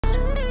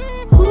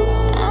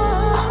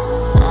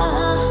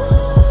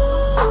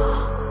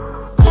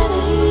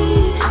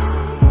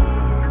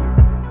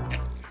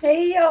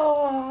Hey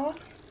y'all.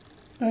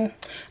 I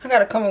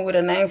gotta come up with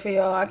a name for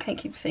y'all. I can't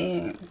keep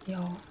saying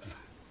y'all.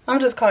 I'm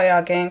just calling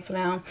y'all gang for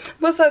now.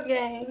 What's up,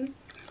 gang?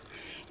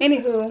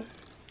 Anywho,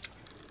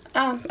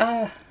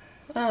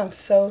 I'm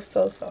so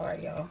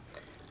sorry, y'all.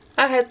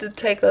 I had to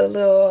take a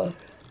little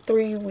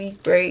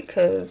 3-week break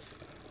because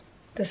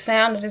the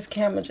sound of this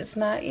camera just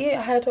not it.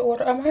 I had to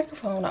order a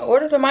microphone. I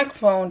ordered a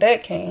microphone,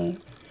 that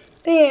came.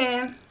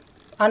 Then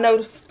I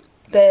noticed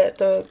that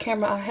the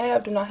camera I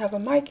have do not have a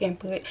mic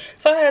input,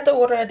 so I had to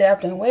order an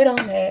adapter and wait on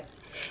that.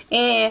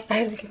 And I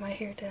had to get my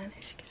hair done,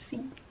 as you can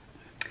see,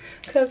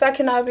 because I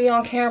cannot be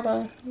on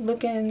camera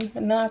looking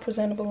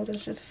non-presentable.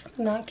 That's just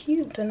not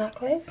cute and not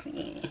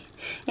classy,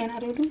 and I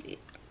don't do it.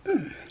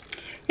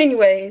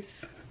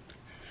 Anyways,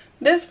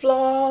 this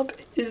vlog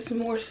is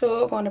more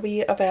so going to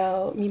be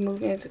about me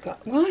moving into college.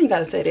 Well, I ain't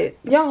gotta say that,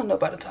 y'all know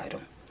about the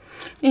title.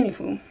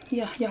 Anywho,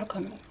 yeah, y'all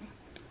come over.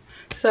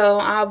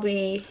 So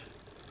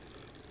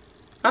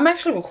I'm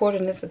actually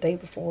recording this the day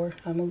before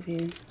I move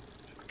in.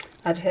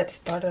 I just had to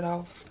start it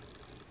off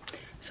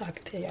so I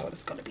can tell y'all what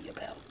it's gonna be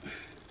about.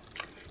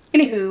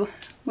 Anywho,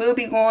 we'll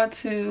be going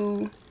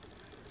to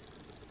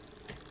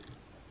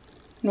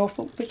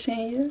Norfolk,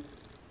 Virginia.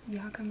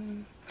 Y'all come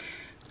in.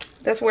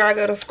 That's where I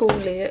go to school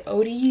at.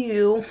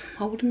 ODU,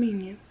 Old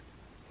Dominion.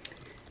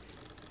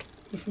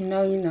 If you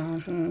know, you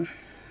know.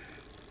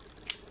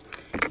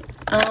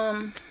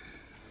 Am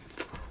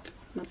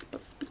I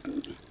supposed to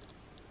be?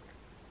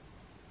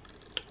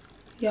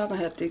 Y'all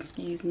gonna have to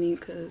excuse me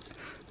because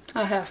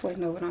I halfway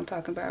know what I'm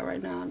talking about right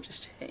now. I'm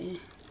just chatting.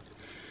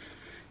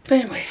 But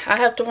anyway, I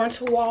have to run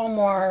to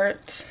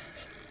Walmart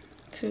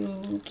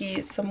to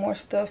get some more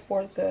stuff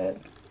for the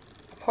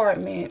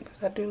apartment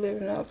because I do live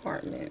in an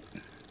apartment.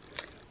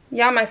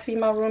 Y'all might see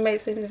my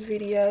roommates in this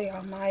video.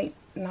 Y'all might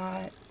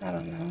not. I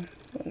don't know.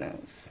 Who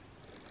knows?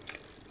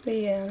 But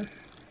yeah,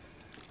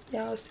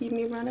 y'all see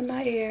me running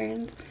my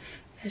errands.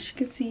 As you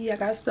can see, I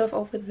got stuff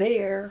over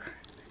there.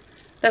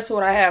 That's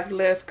what I have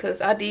left because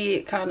I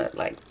did kind of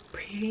like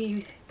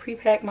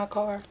pre-pack my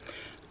car.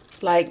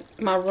 Like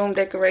my room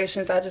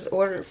decorations, I just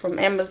ordered from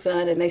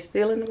Amazon and they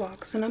still in the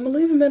box. And I'm going to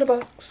leave them in the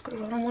box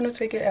because I don't want to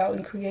take it out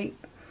and create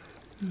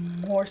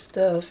more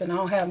stuff. And I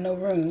don't have no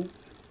room.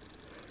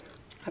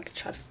 I could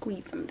try to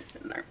squeeze some of this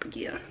in there, but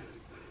yeah.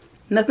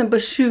 Nothing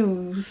but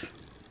shoes.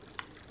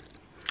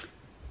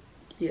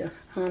 Yeah,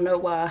 I don't know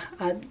why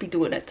I'd be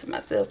doing that to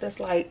myself. That's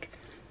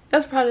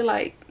probably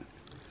like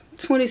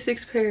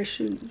 26 pair of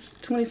shoes.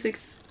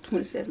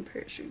 27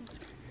 pair of shoes.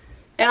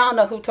 And I don't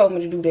know who told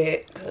me to do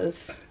that,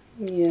 because,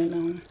 yeah,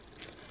 no.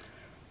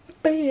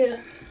 But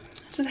yeah,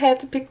 just had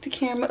to pick the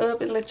camera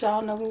up and let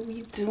y'all know what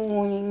we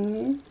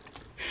doing.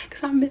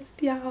 Because I missed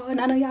y'all, and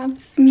I know y'all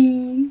miss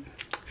me.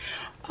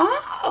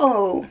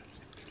 Oh,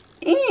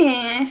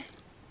 and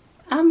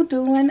I'm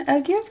doing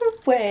a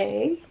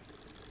giveaway.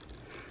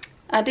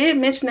 I did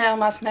mention that on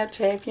my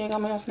Snapchat. If you ain't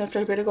got me on Snapchat,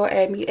 you better go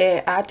add me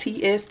at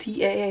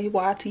ITSTAAYTAAY,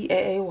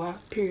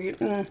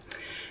 period.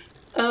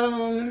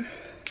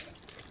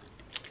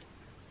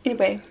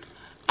 Anyway,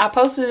 I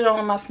posted it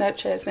on my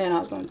Snapchat saying I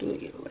was going to do a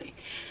giveaway.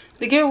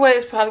 The giveaway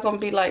is probably going to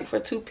be like for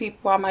 2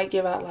 people. I might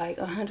give out like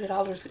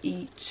 $100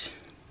 each.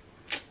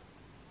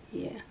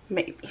 Yeah,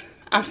 maybe.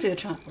 I'm still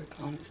trying to work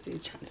on it, still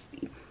trying to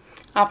see.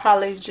 I'll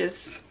probably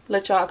just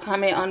let y'all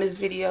comment on this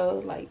video,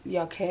 like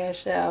y'all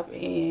Cash App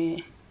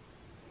and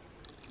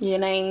your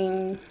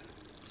name,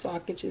 so I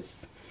could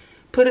just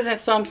put it in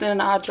something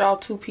and I'll draw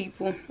 2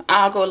 people.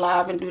 I'll go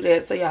live and do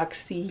that so y'all can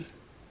see.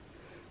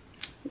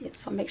 Yeah,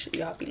 so make sure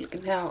y'all be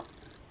looking out.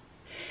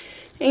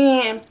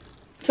 And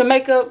to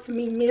make up for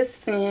me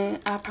missing,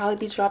 I'll probably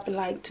be dropping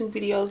like 2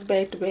 videos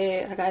back to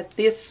back. I got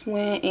this one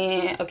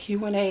and a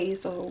Q&A,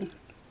 so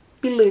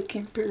be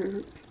looking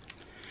for.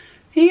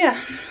 Yeah,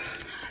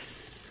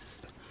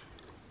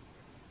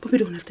 what we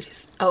doing after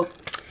this? Oh,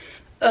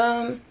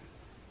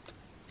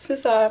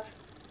 since I've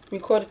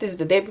recorded this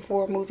the day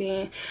before I move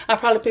in, I'll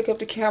probably pick up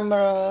the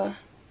camera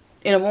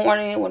in the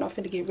morning when I'm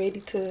finna get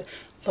ready to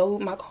load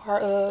my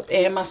car up,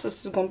 and my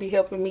sister's gonna be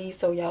helping me,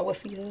 so y'all will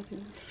see her.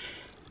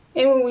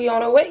 And when we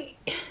on our way,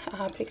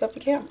 I'll pick up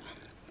the camera.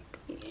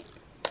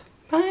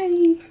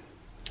 Bye.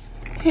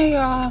 Hey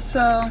y'all,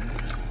 so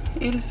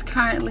it is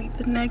currently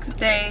the next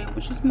day,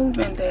 which is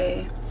moving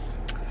day.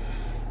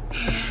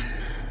 And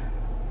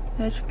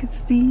as you can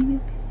see,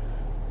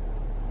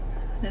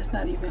 that's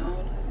not even all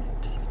of it.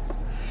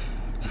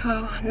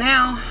 So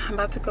now I'm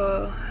about to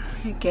go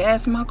and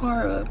gas my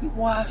car up and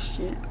wash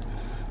it.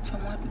 So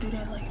I'm going to do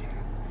that later.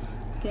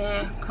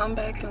 Then come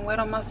back and wait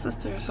on my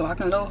sister so I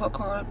can load her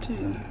car up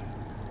too.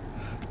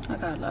 I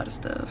got a lot of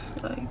stuff,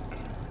 like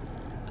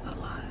a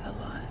lot.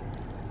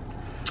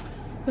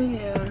 But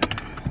yeah,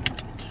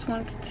 just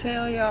wanted to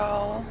tell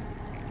y'all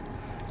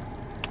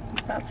I'm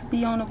about to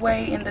be on the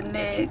way in the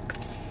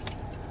next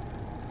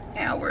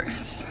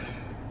hours.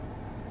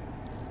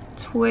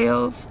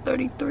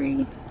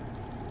 12:33.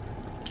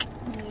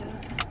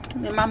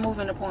 Yeah, and my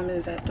moving appointment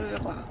is at 3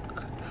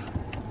 o'clock.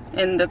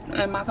 And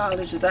my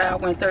college is out. I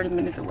went 30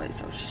 minutes away,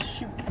 so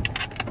shoot.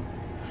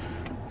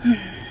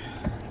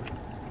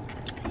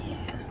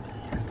 Yeah.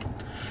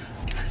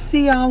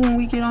 see y'all when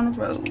we get on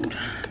the road.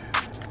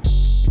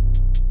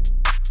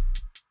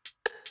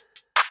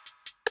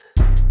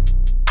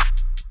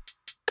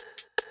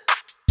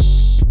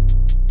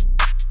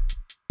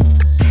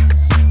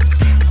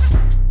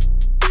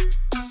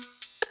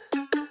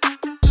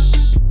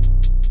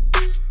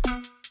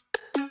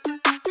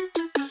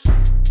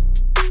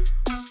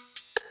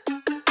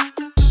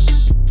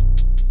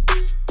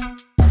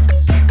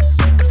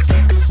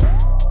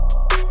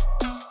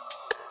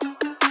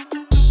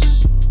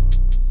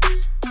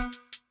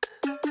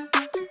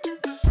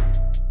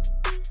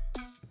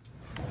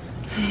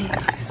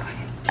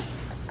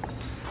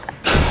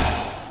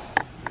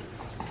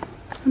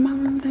 My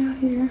room down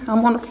here.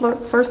 I'm on the floor,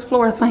 first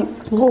floor.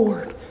 Thank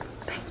Lord.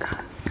 Thank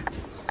God.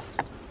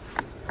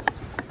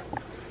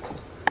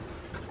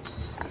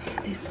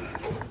 This,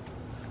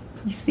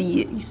 you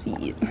see it. You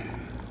see it.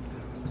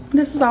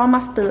 This is all my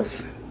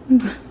stuff.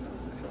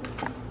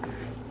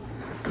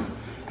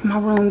 My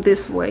room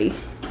this way,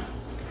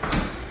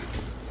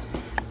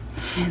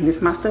 and this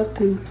is my stuff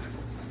too.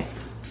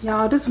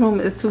 Y'all, this room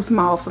is too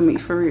small for me,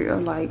 for real.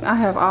 Like, I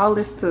have all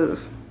this stuff.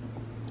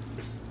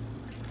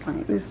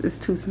 Like, this is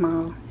too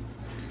small.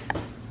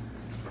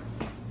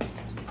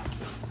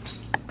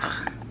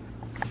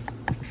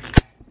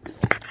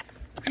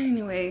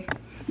 Anyway,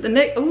 the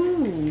next,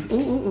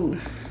 ooh.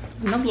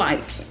 No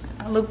light.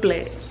 I look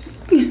black.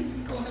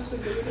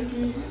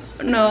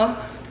 No.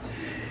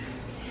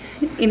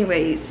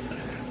 Anyways,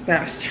 what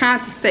I was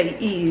trying to say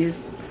is,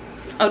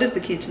 oh, this is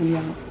the kitchen,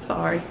 y'all.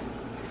 Sorry.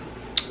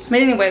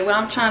 But anyway, what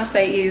I'm trying to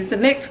say is, the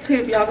next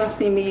clip y'all gonna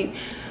see me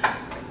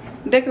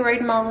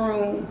decorating my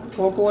room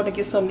or going to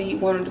get something to eat,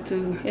 one of the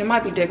two. It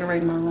might be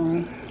decorating my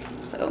room.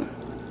 So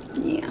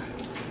yeah,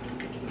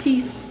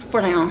 peace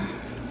for now.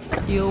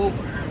 You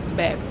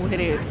back with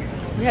it.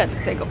 We had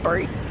to take a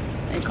break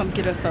and come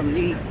get us something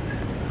to eat.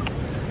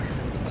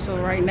 So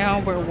right now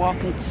we're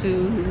walking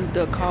to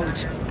the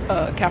college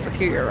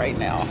cafeteria right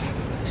now.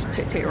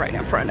 Tay right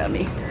in front of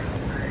me.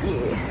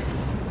 Yeah,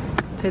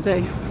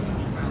 Tay.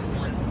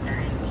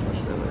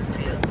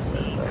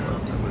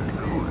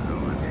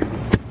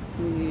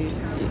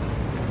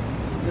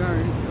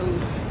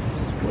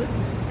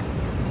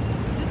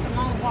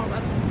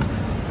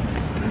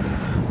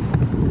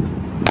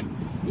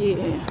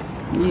 Yeah.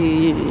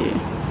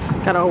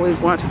 Gotta always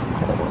watch for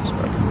cars,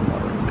 but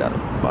always gotta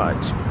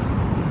watch.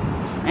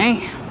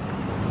 Man,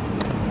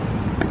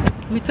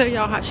 let me tell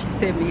y'all how she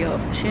set me up.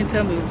 She didn't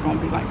tell me it was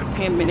gonna be like a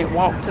 10-minute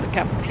walk to the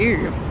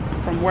cafeteria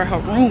from where her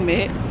room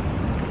at.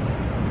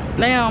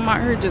 Now I'm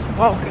out here just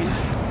walking,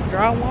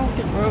 dry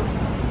walking, bro.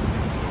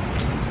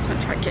 I'm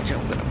trying to catch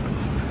up with her.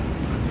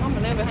 Mama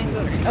never hang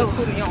up. She just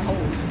put me on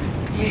hold.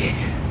 Yeah.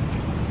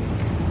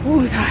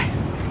 Ooh, it's hot.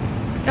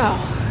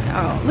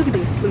 Oh, look at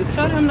this. Look at this.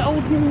 Show them the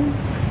old room.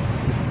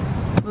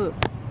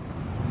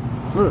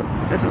 Look,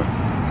 that's what.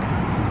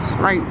 It's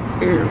right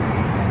there.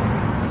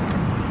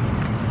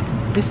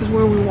 This is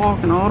where we're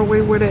walking, all the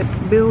way where that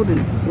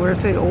building, where it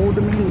say Old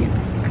Dominion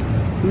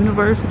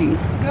University.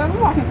 Girl,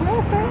 we're walking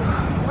past that.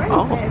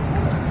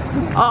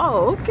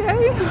 Oh,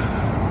 okay.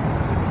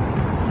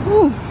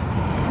 Ooh.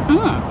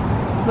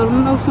 Let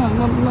them know something.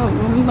 Let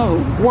them know.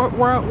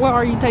 Where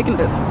are you taking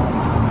us?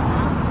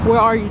 Where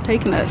are you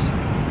taking us?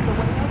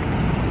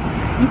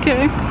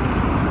 Okay.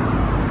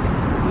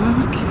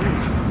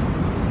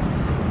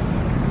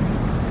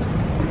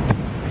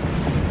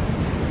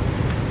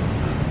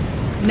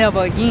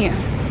 Never again.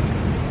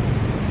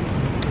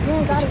 You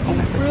ain't gotta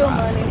use real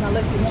money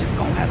unless you Just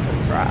gonna have to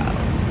drive.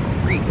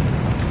 Real.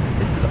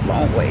 This is a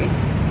long way.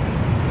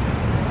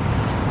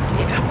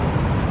 Yeah.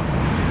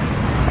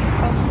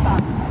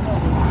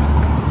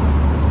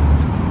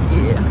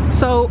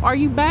 So, are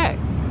you back?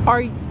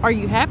 Are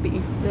you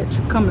happy that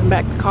you're coming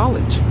back to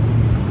college?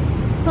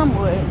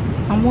 Somewhat.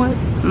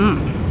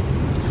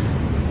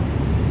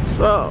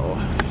 So,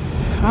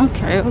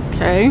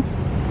 okay.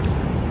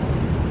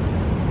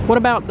 What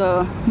about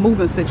the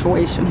moving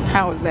situation?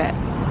 How is that?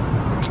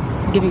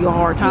 Giving you a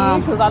hard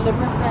time? Because I live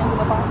in Randall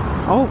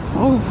apartment. Oh,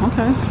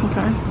 okay.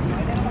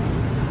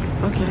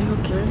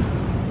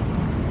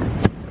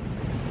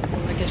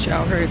 Well, I guess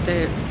y'all heard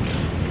that.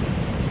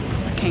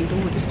 I can't do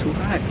it, it's too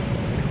hot.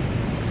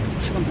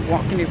 She's gonna be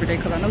walking every day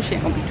because I know she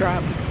ain't gonna be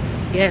driving.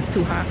 Yeah, it's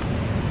too hot.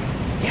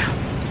 Yeah.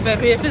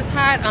 Baby, if it's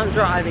hot, I'm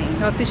driving.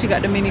 Y'all see she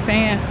got the mini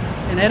fan?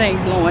 And that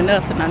ain't blowing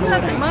nothing. I know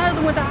it ain't. My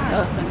other one died.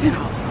 Nothing, you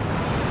know.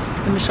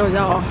 Let me show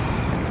y'all.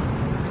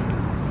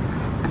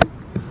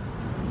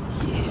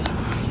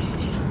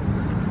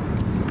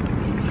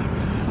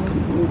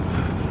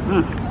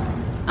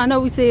 I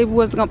know we said we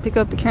wasn't gonna pick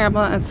up the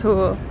camera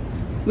until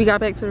we got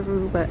back to the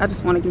room, but I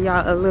just want to give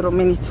y'all a little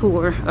mini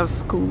tour of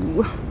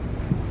school.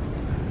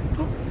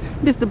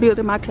 This is the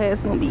building my class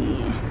gonna be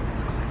in.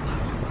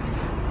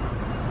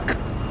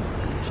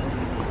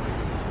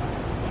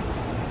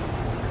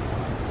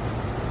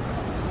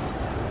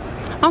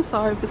 I'm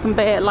sorry for some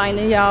bad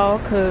lighting, y'all,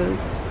 cause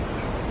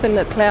it's a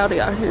little cloudy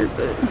out here,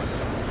 but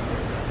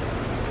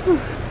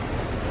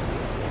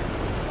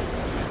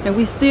and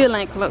we still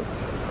ain't close.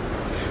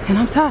 And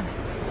I'm tired.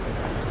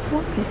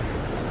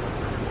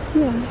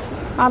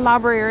 Yes, our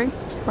library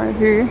right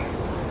here.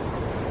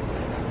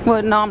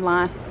 Well, no, I'm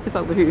lying. It's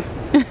over here.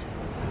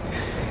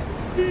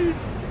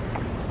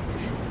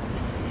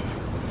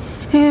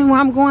 And where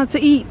I'm going to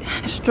eat,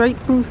 straight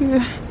through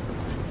here.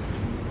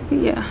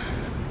 Yeah.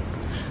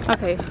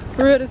 Okay,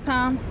 for real this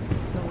time,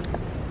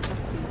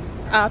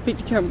 I'll pick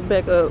the camera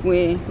back up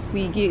when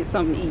we get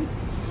something to eat.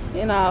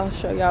 And I'll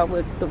show y'all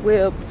what the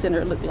Webb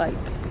Center look like,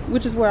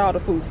 which is where all the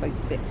food places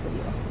at.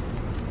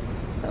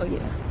 So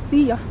yeah,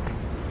 see y'all.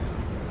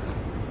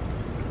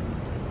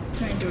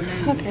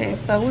 Okay,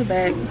 so we're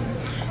back.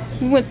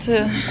 We went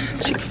to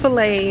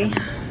Chick-fil-A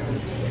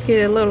to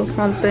get a little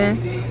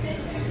something.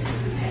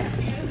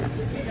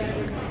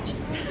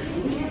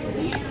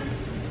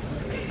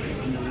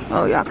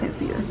 Oh, y'all can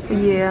see her. But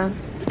yeah,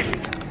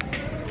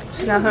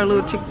 she got her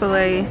little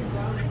Chick-fil-A.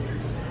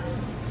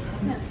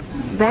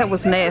 That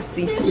was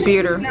nasty,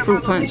 bitter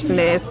fruit punch,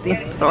 nasty.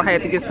 So I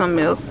had to get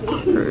something else.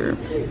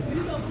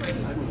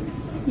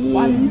 Yeah.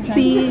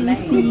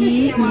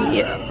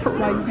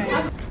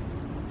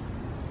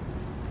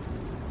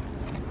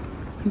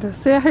 They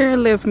sat here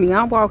and left me.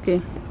 I'm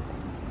walking.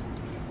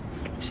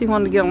 She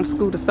wanted to get on the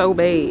scooter so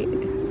bad.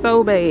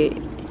 So bad.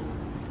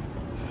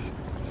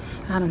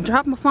 I done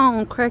dropped my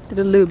phone, cracked it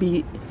a little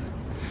bit.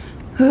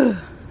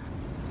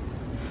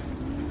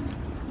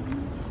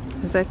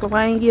 Exactly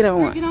why I ain't get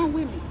on. Get on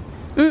with me.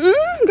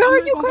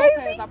 Girl, you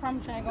crazy? I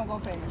promise you I ain't gonna go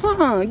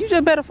fast. You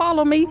just better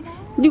follow me.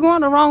 You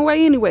going the wrong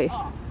way anyway.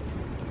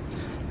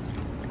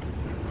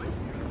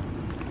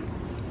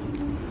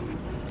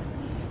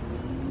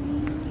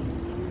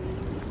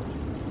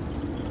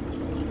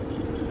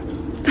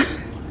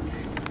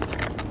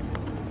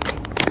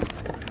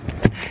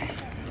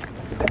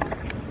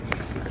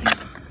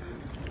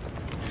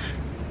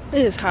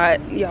 It's hot,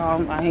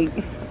 y'all. Like,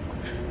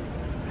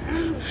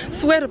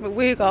 sweated my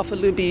wig off a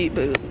little bit,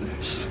 but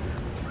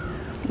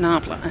nah,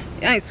 I'm flying.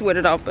 I ain't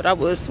sweated off, but I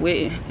was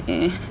sweating,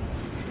 and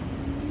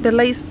the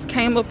laces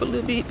came up a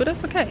little bit, but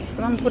that's okay. I'm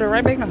gonna put it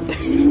right back on.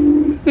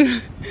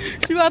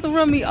 She about to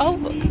run me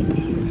over.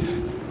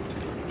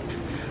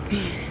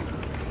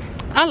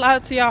 I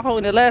lied to y'all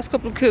in the last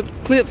couple of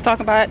clips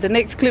talking about the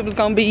next clip was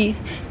gonna be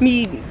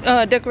me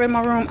decorating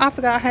my room. I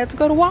forgot I had to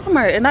go to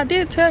Walmart, and I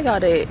did tell y'all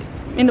that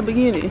in the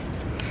beginning.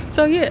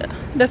 So yeah,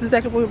 that's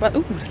exactly what we're about.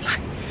 Ooh, the light.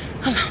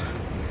 Hello.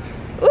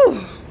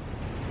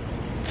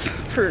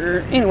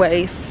 Ooh.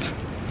 Anyways,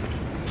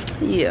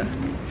 yeah.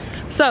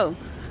 So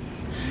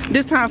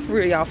this time for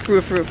real, y'all.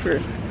 For real.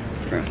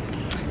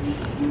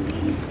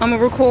 I'm gonna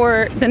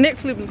record. The next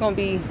clip is gonna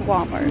be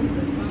Walmart.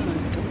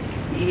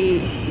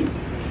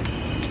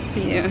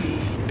 Yeah.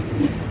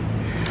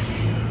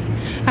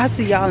 I'll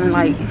see y'all in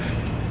like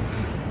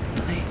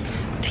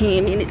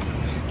 10 minutes.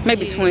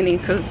 Maybe 20,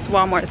 because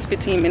Walmart is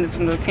 15 minutes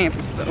from the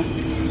campus. So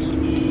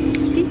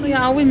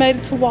y'all, we made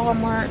it to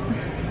Walmart.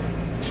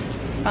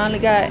 Finally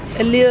got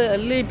a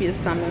little bit of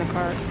something in the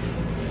car.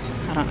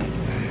 I don't know.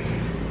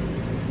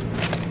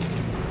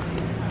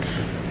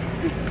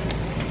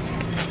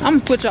 I'm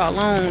gonna put y'all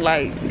on,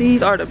 like,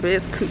 these are the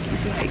best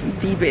cookies, like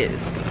the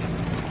best.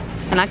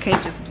 And I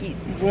can't just get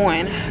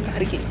one. I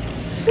gotta get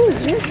two,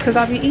 because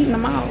I'll be eating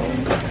them all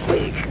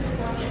quick.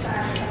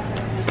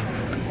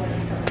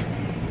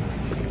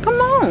 Come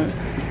on.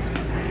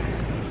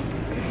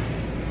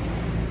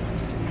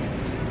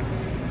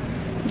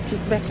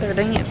 Just back there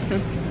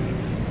dancing.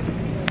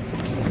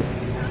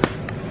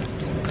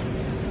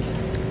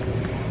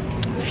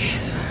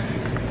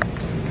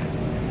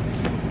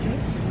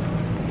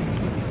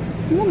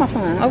 Where's my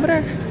phone? Over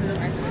there?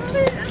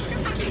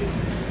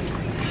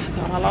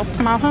 Thought I lost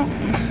my phone.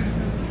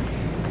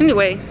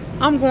 Anyway,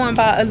 I'm going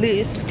by a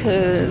list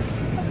because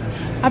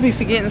I be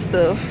forgetting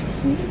stuff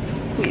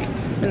quick,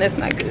 and that's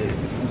not good.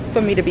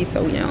 For me to be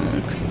so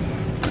young,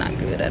 not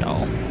good at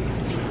all.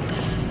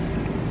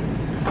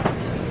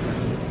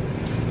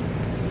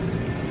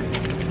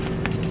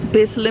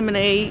 Best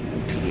lemonade,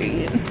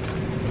 period.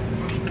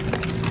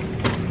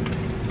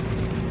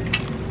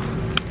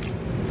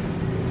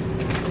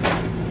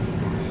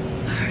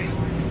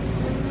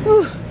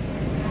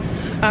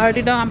 I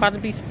already know I'm about to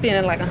be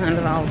spending like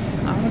 $100. I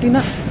already know.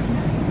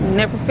 It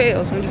never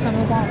fails when you come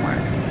to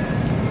Walmart.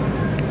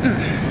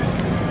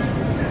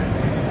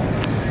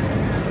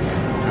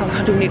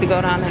 I do need to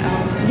go down there.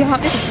 Y'all,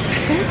 it's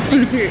packed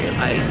in here.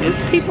 Like, there's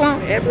people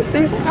on every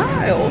single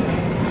aisle.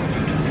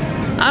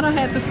 I don't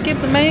have to skip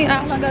the main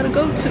aisle I gotta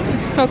go to.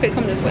 Okay,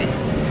 come this way.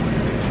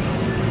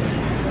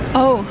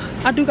 Oh,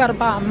 I do gotta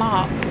buy a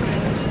mop. But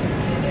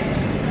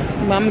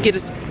I'm gonna get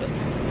it.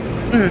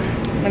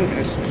 Let me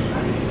finish.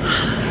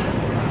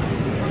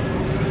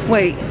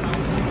 Wait,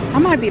 I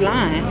might be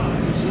lying.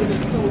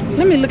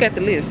 Let me look at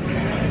the list.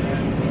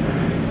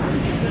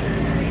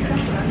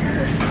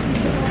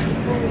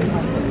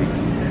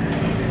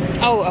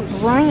 Oh, a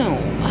broom.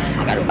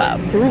 I gotta buy a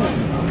broom.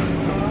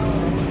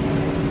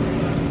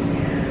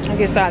 I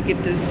guess I'll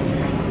get this.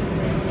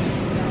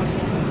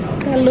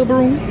 Got a little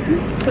broom.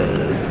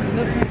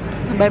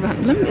 Baby,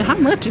 let me, how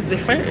much is it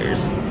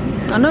first?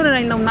 I know that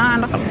ain't no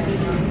 $9.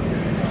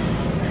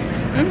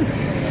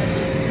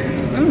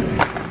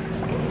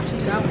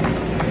 got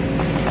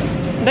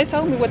one. They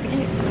told me what to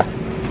get.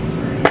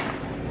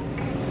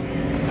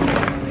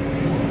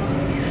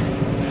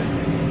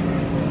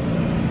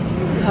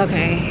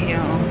 Okay,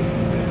 y'all.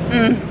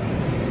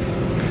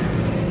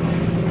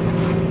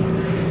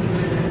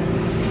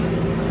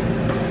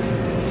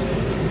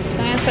 I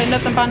ain't say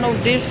nothing about no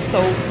dish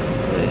soap,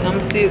 but I'm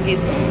still get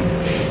some.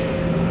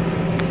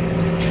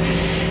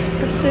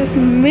 It's just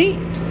me.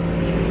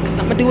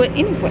 I'm gonna do it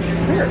anyway.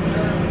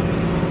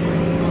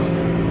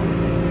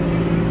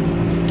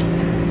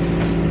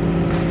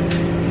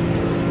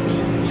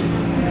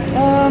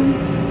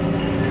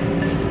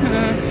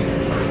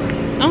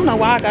 I don't know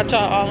why I got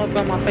y'all all up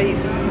on my face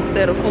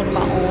instead of holding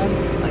my arm.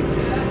 Like,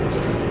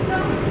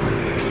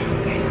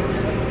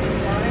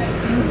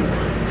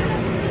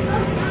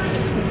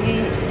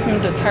 some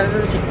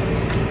detergent.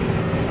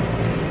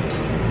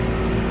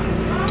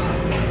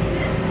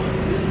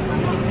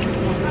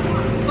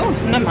 Oh,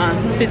 never mind.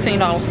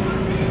 $15.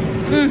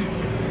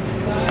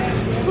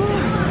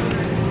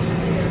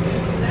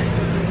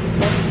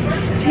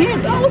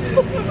 $10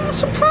 for some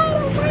washer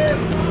powder, man.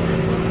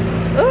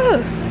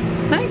 Ugh.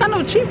 I ain't got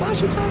no cheap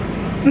washer powder.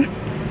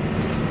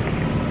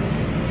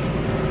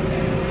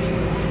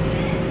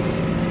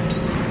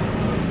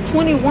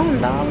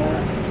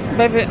 $21.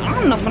 Baby, I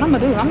don't know what I'm gonna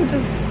do. I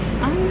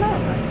don't know.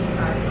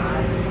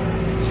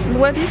 The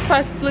way these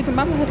prices looking,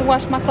 I'm gonna have to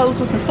wash my clothes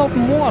with some soap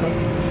and water.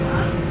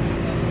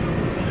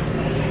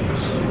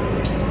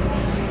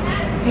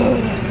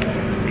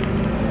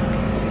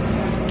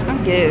 I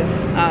guess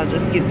I'll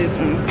just get this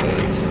one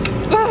because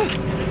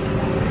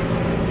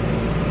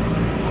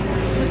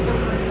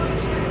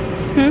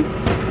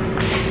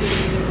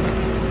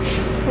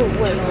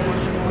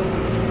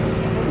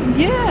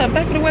yeah,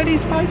 back to the way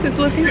these prices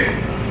looking.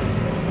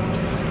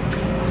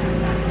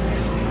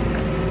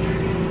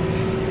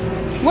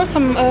 What's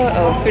some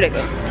oh, here they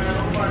go.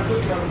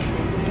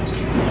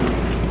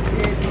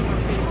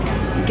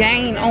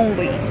 Gain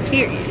only.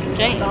 Period.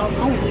 Gain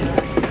only.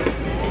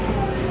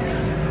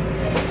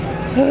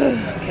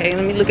 Okay,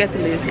 let me look at the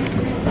list.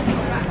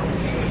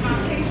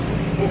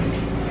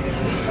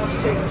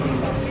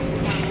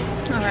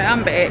 Alright,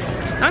 I'm back.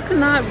 I could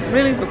not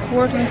really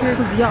record in here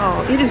because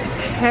y'all, it is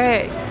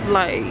packed.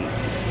 Like,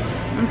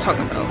 I'm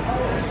talking about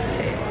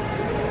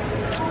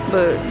packed.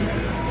 But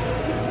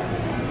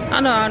I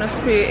know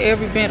honestly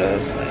every bit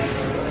of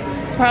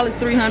probably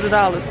 $300.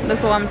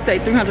 That's what I'm gonna say,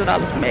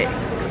 $300 max.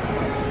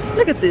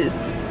 Look at this.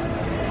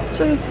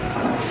 Just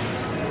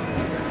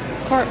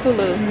a cart full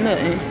of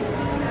nothing.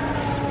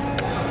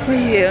 But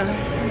yeah,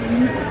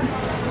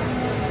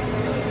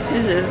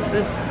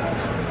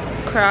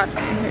 it's crowded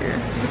in here.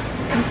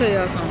 Let me tell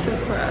y'all something. Too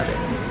crowded.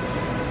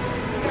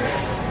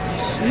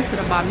 You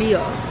finna buy me a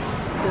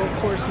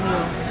full-course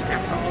meal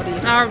after all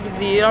this. I already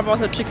did. I bought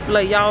her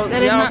Chick-fil-A. Y'all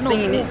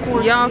seen it.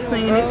 Y'all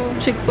seen it.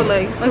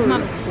 Chick-fil-A. That's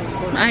not a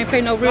full-course. I ain't pay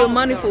no real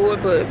money for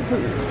it, but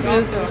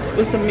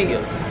it's a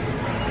meal.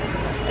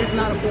 It's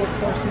not a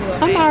full-course meal.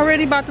 I'm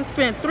already about to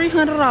spend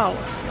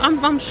 $300.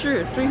 I'm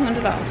sure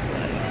 $300.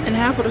 And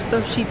half of the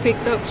stuff she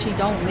picked up, she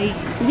don't need.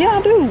 Yeah,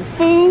 I do.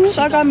 Food.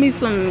 I got me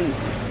some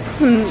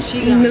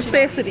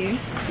necessities.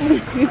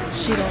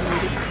 She don't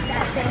need it.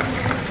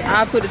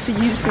 I'll put it to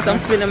use since I'm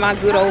spending my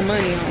good old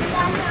money on it.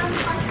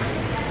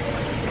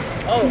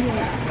 Oh.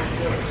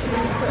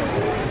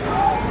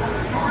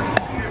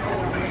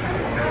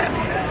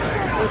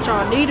 What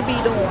y'all need to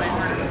be doing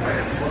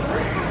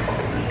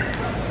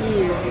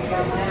is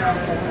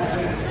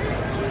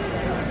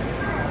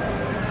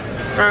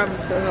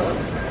subscribing to her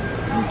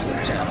YouTube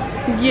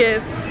channel.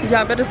 Yes,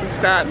 y'all better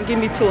subscribe and get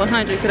me to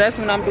 100 because that's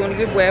when I'm doing a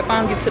giveaway. If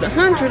I don't get to the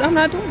 100, I'm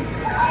not doing it.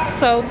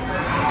 So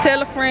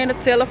tell a friend to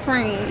tell a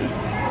friend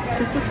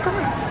to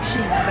subscribe.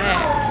 She's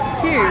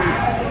back. Period.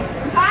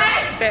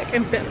 Back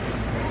and better.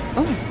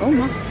 Oh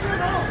my.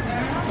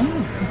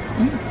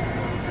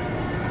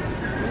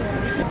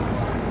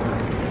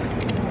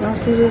 Y'all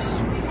see this?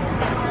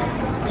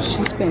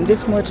 She spent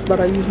this much, but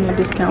I used my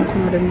discount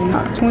code and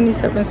not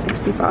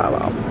 $27.65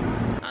 off.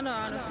 I know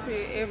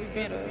honestly every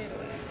bit of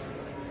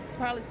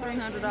probably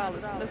 $300.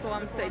 That's why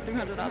I'm saying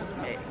 $300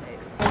 max.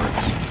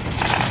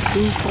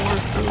 2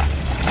 cards.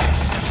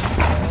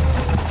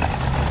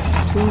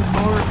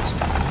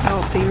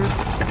 Y'all see her?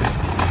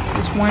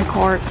 It's 1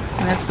 card,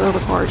 and that's the other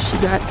card she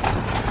got.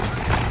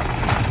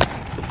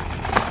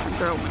 The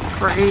girl went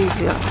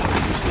crazy up there.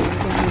 You see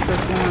everything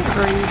that's going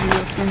crazy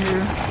up in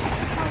here.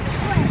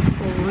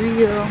 For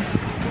real.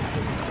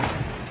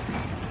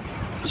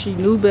 She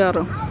knew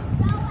better.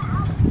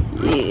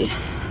 Yeah.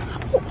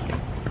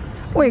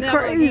 Went never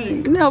crazy.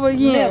 Again. Never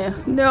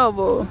again.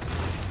 Never.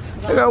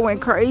 The girl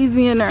went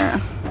crazy in there.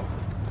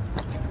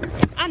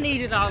 I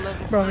needed all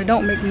of it. Bro, it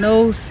don't make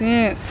no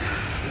sense.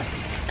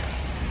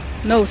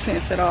 No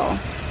sense at all.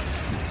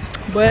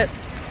 But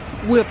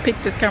we'll pick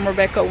this camera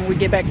back up when we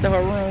get back to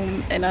her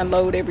room and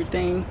unload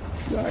everything.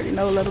 You already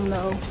know, let them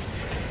know.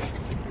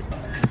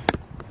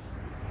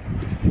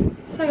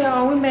 So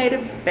y'all, we made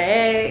it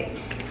back.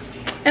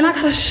 And I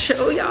gotta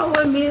show y'all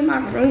what me and my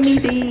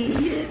roomie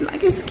did.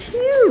 Like, it's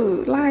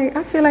cute. Like,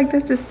 I feel like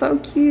that's just so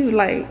cute.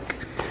 Like,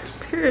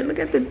 here, look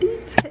at the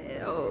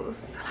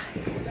details.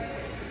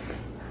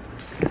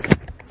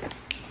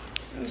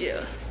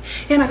 Yeah.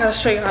 And I gotta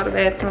show y'all the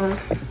bathroom.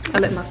 I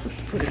let my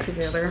sister put it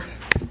together.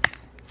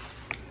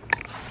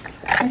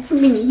 That's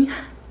me.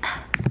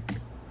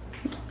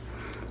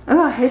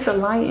 Oh, I hate the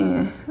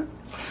lighting.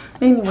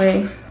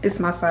 Anyway, this is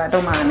my side.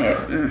 Don't mind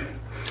that.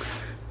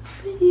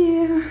 But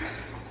yeah.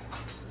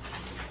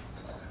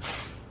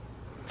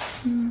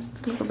 It's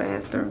the little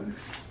bathroom.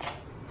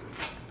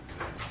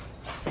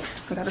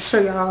 I gotta show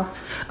y'all.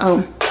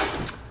 Oh,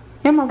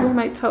 and my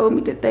roommate told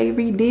me that they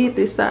redid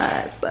this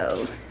side,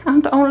 so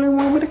I'm the only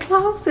one with a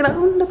closet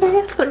on the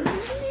bathroom.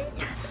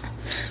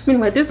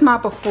 Anyway, this is my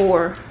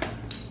before.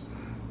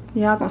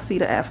 Y'all gonna see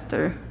the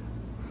after.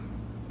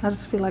 I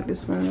just feel like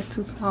this room is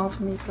too small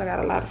for me because I got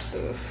a lot of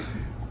stuff.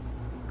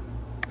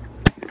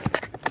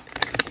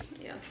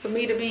 Yeah, for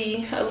me to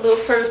be a little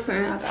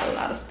person, I got a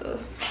lot of stuff.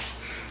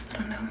 I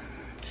don't know.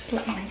 Just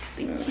like nice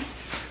things.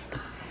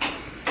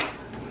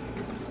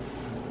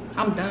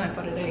 I'm done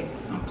for the day.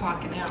 I'm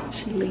clocking out.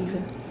 She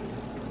leaving.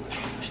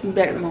 She be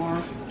back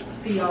tomorrow.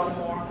 See y'all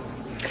tomorrow.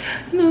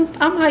 No,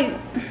 I might.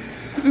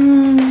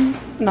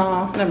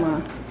 No, never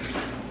mind.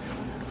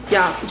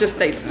 Y'all just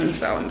stay tuned.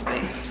 That's all I'm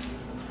saying.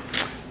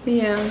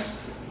 Yeah.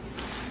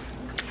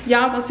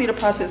 Y'all gonna see the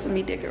process of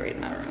me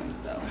decorating my room.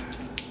 So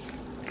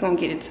we're gonna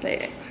get into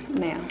that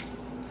now.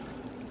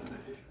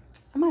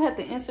 I might have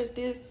to insert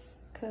this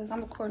because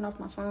I'm recording off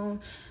my phone.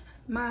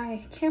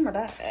 My camera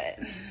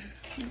died.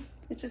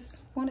 It just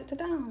wanted to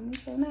down.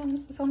 So now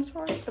it's on the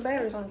charger. The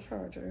battery's on the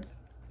charger.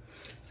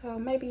 So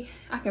maybe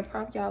I can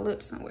prop y'all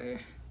up somewhere.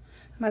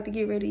 I'm about to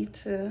get ready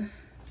to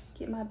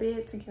get my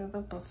bed together.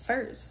 But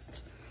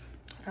first,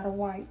 I gotta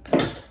wipe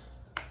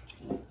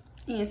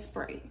and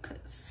spray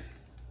because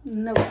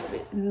no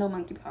COVID, no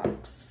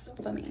monkeypox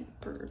for me.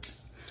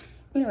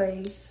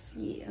 Anyways,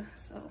 yeah,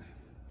 so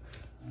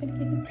I'm gonna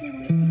get into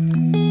it.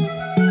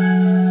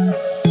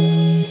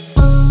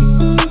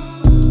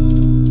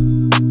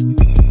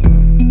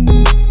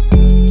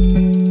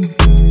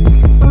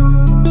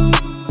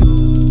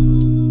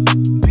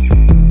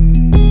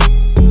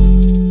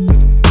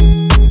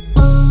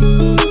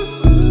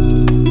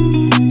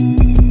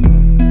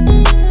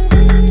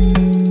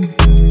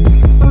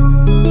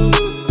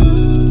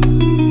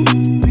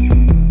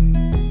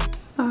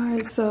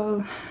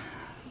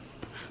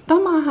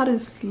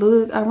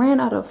 Look, I ran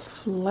out of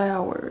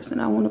flowers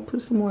and I want to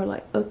put some more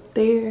like up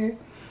there,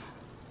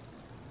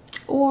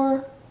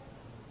 or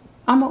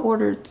I'm gonna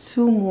order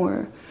 2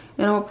 more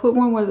and I'm gonna put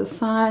one where the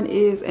sign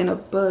is and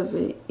above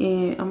it,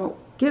 and I'm gonna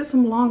get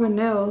some longer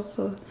nails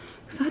so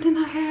because I did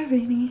not have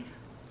any.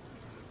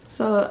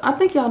 So I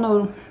think y'all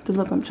know the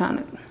look I'm trying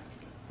to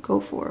go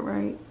for,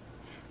 right?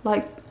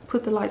 Like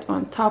put the lights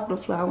on top of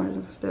the flowers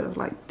instead of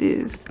like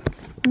this.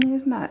 I mean,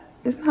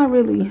 it's not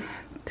really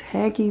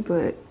tacky,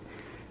 but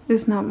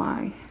it's not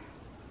my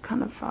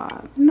kind of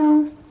vibe.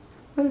 No,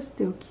 but it's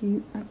still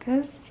cute, I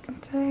guess you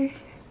can say.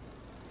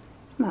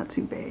 It's not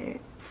too bad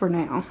for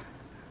now.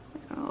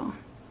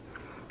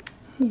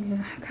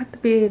 Yeah, I got the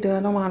bed done.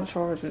 I don't mind the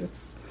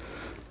charges.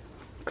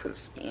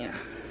 Cause yeah,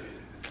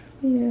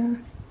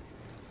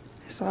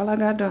 that's all I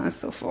got done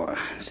so far.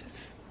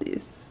 Just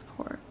this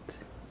part.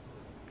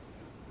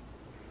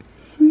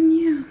 And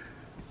yeah.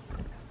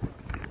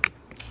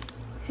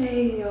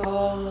 Hey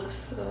y'all,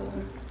 so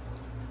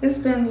it's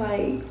been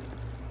like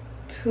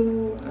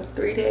 2 or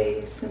 3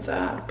 days since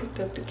I picked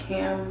up the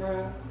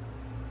camera.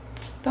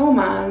 Don't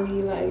mind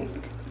me, like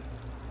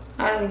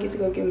I didn't get to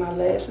go get my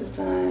lashes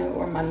done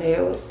or my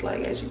nails,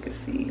 like as you can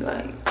see,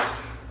 like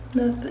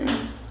nothing.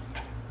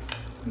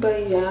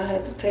 But yeah, I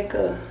had to take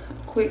a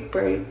quick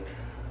break.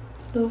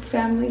 Little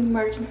family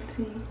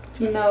emergency.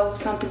 You know,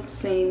 some people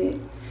seen it.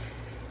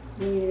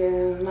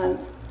 Yeah, my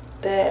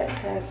dad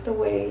passed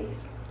away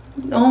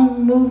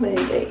on moving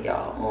day,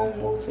 y'all.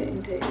 On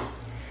moving day.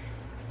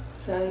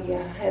 So yeah,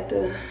 I had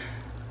to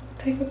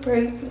take a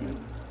break and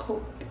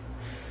cope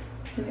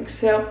and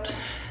accept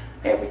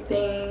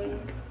everything.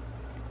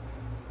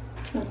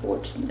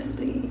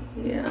 Unfortunately,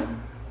 yeah.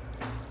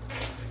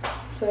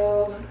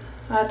 So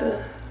I had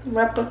to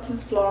wrap up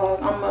this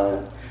vlog. I'm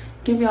gonna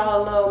give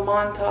y'all a little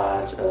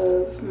montage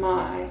of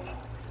my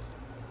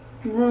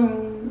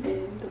room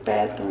and the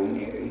bathroom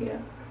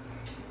area.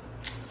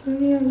 So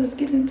yeah, let's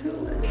get into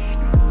it.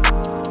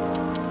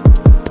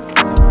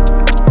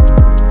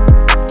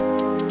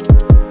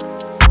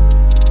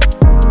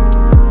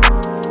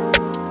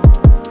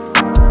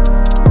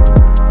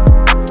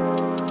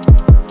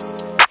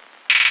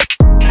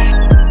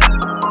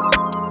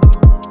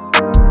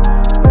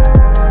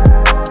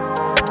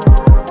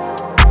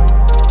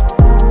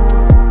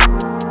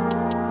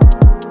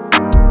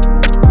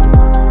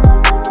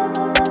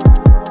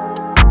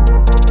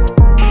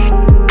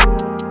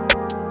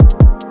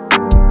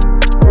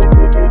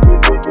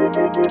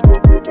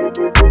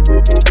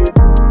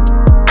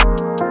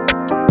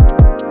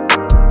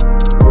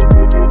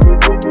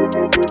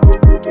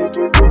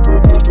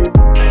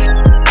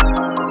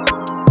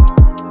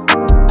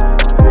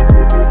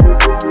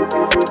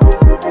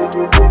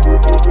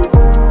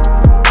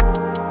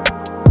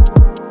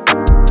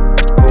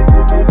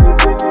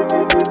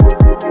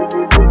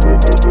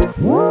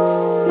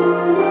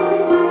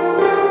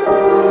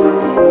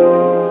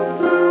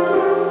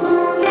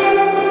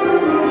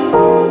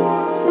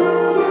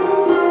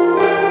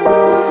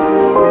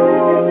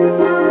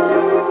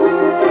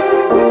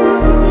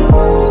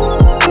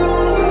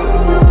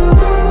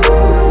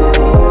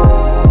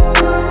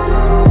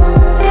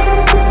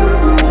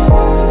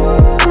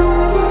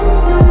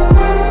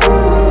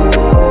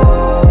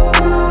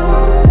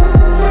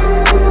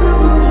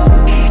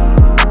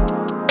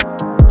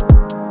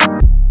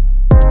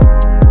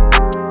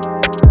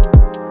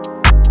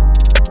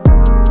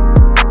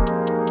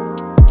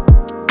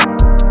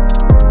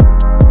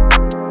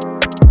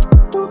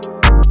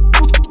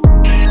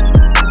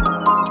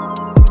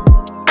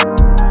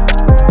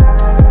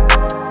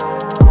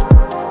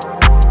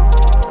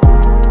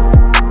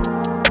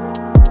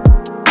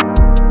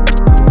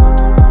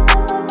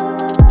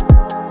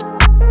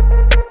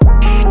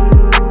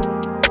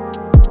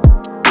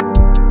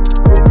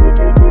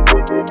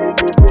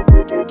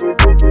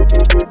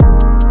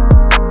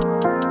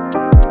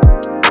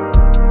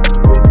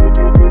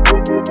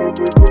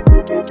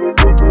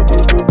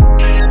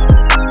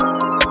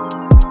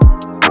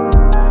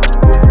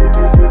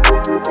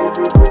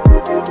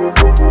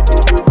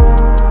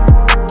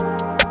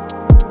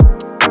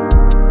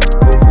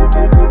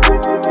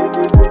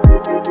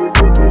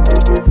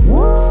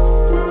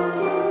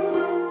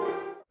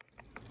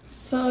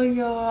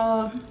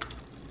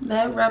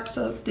 wraps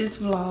up this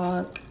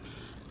vlog.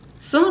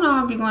 Soon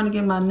I'll be going to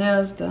get my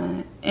nails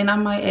done, and I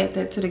might add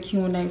that to the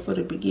Q&A for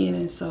the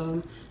beginning,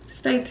 so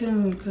stay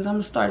tuned because I'm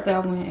gonna start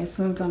that one as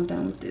soon as I'm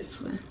done with this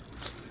one.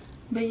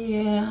 But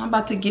yeah, I'm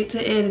about to get to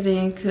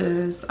editing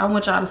because I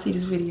want y'all to see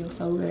this video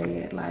so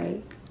bad.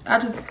 Like,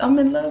 I'm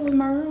in love with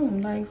my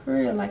room, like, for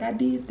real. Like, I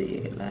did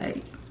that,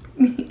 like.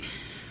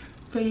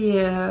 But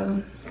yeah,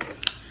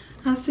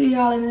 I'll see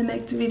y'all in the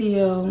next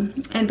video,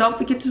 and don't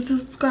forget to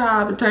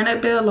subscribe and turn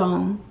that bell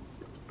on.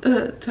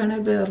 Turn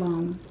that bell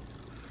on.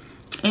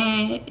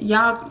 And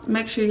y'all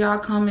make sure y'all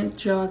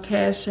comment your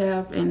Cash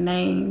App and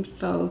names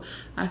so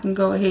I can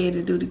go ahead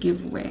and do the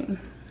giveaway.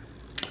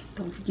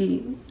 Don't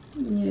forget.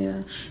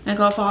 Yeah, and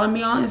go follow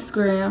me on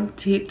Instagram,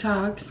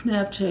 TikTok,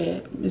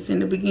 Snapchat. It's in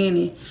the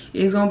beginning.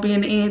 It's gonna be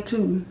in the end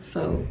too,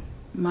 so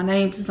my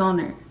name is on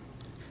there.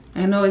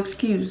 Ain't no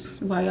excuse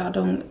why y'all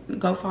don't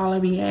go follow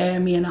me,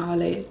 add me, and all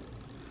that.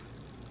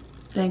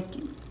 Thank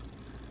you.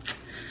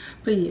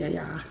 But yeah,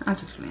 y'all, I'm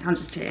just playing, I'm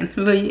just chatting.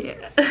 But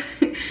yeah,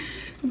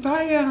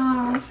 bye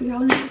y'all. See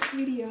y'all in the next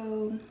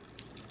video.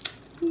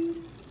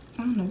 I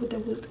don't know what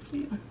that was to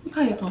feel.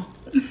 Bye y'all.